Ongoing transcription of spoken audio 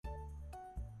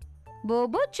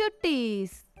Bobo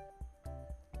chuttis.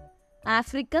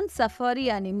 African safari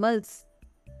animals.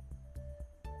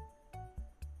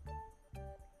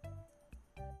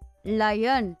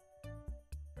 Lion.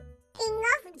 King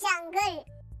of jungle.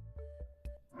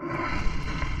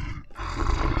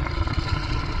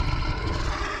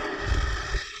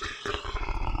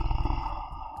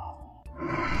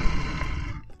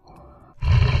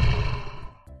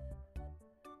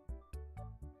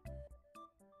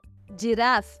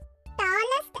 Giraffe.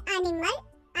 Tallest animal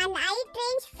and height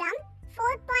range from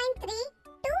 4.3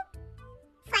 to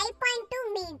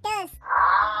 5.2 meters.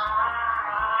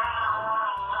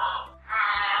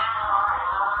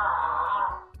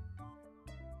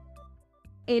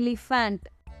 Elephant.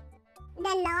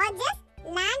 The largest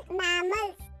land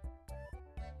mammals.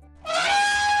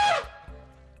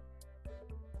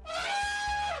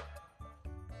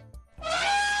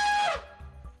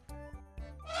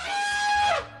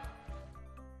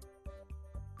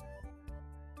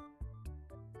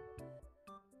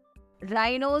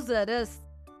 Rhinoceros.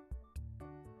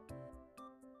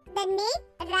 The name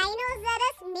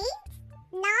rhinoceros means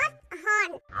north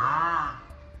horn.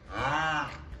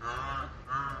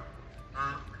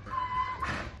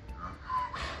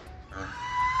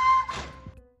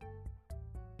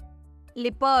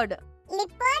 Leopard.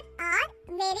 Leopards are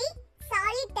very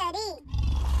solitary.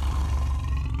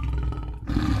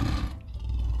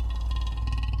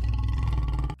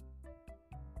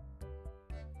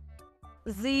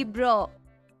 Zebra.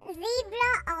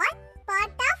 Zebra are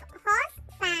part of horse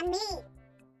family.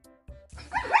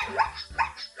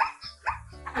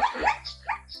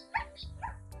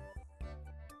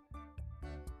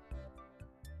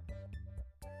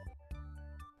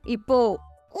 Hippo.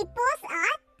 Hippos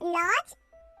are large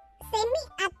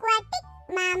semi-aquatic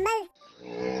mammals.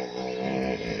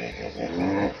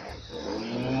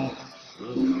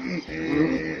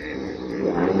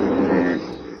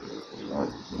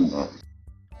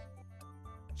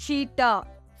 Cheetah.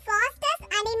 Fastest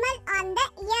animal on the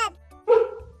earth.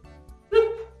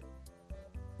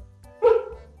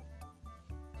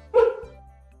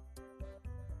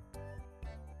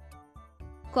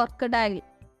 Crocodile.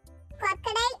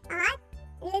 Crocodile are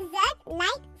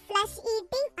lizard-like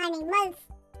flesh-eating animals.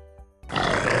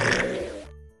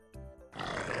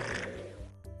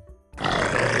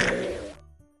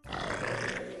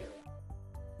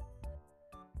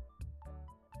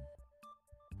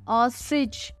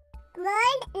 Ostrich.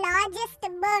 World largest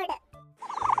bird.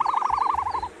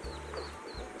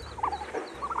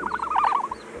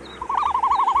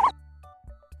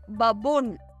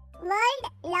 Baboon. World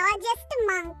largest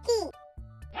monkey.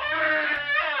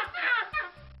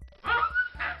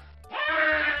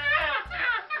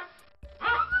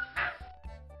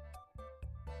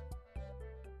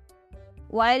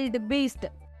 Wild beast.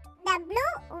 The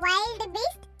blue wild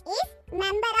beast is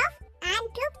member of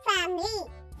antelope family.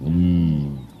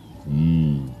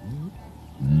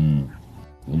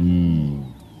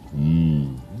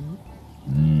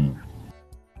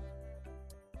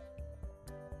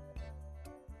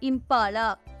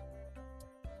 Impala.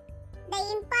 The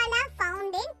impala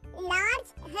found in large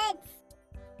herds.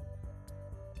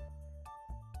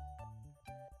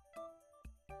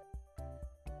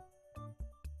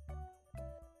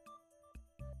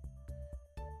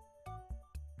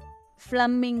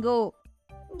 Flamingo.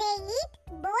 They eat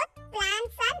both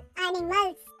plants and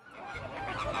animals.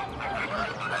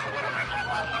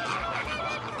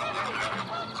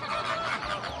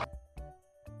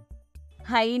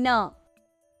 Hyena.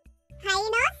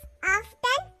 Hyenas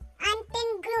often hunt in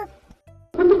groups.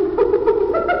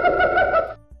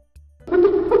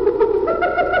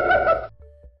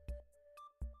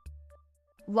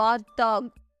 Warthog.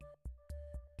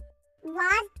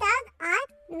 Warthogs are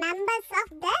members of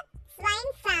the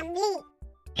swine family.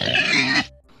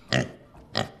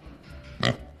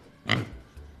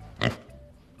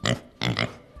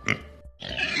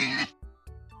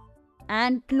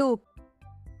 Antelope.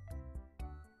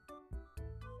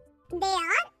 They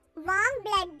are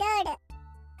warm-blooded.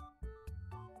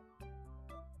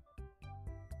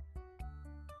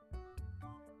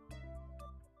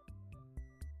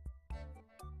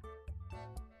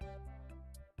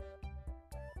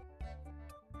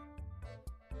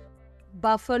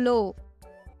 Buffalo.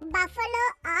 Buffalo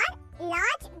are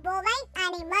large bovine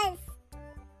animals.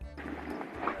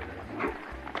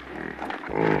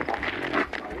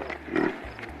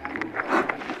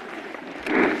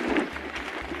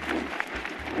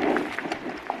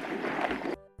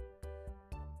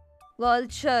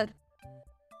 Vulture.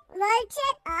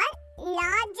 Vultures are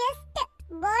largest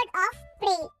bird of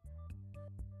prey.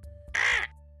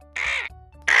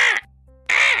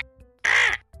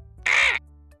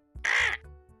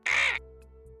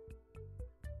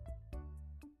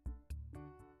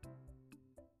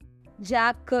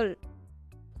 jackal,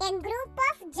 A group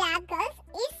of jackals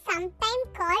is sometimes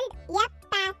called a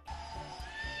pack.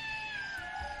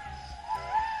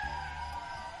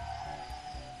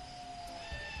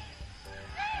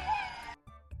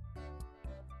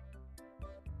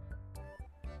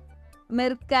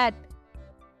 meerkat,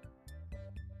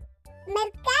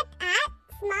 Meerkat are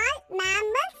small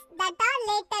mammals that are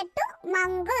related to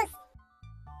mongoose.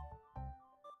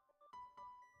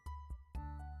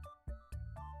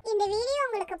 இந்த video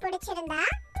உங்களுக்கு பிடிச்சிருந்தா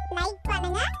like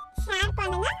பண்ணுங்க, share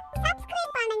பண்ணுங்க,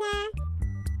 subscribe பண்ணுங்க.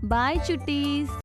 bye chuttis.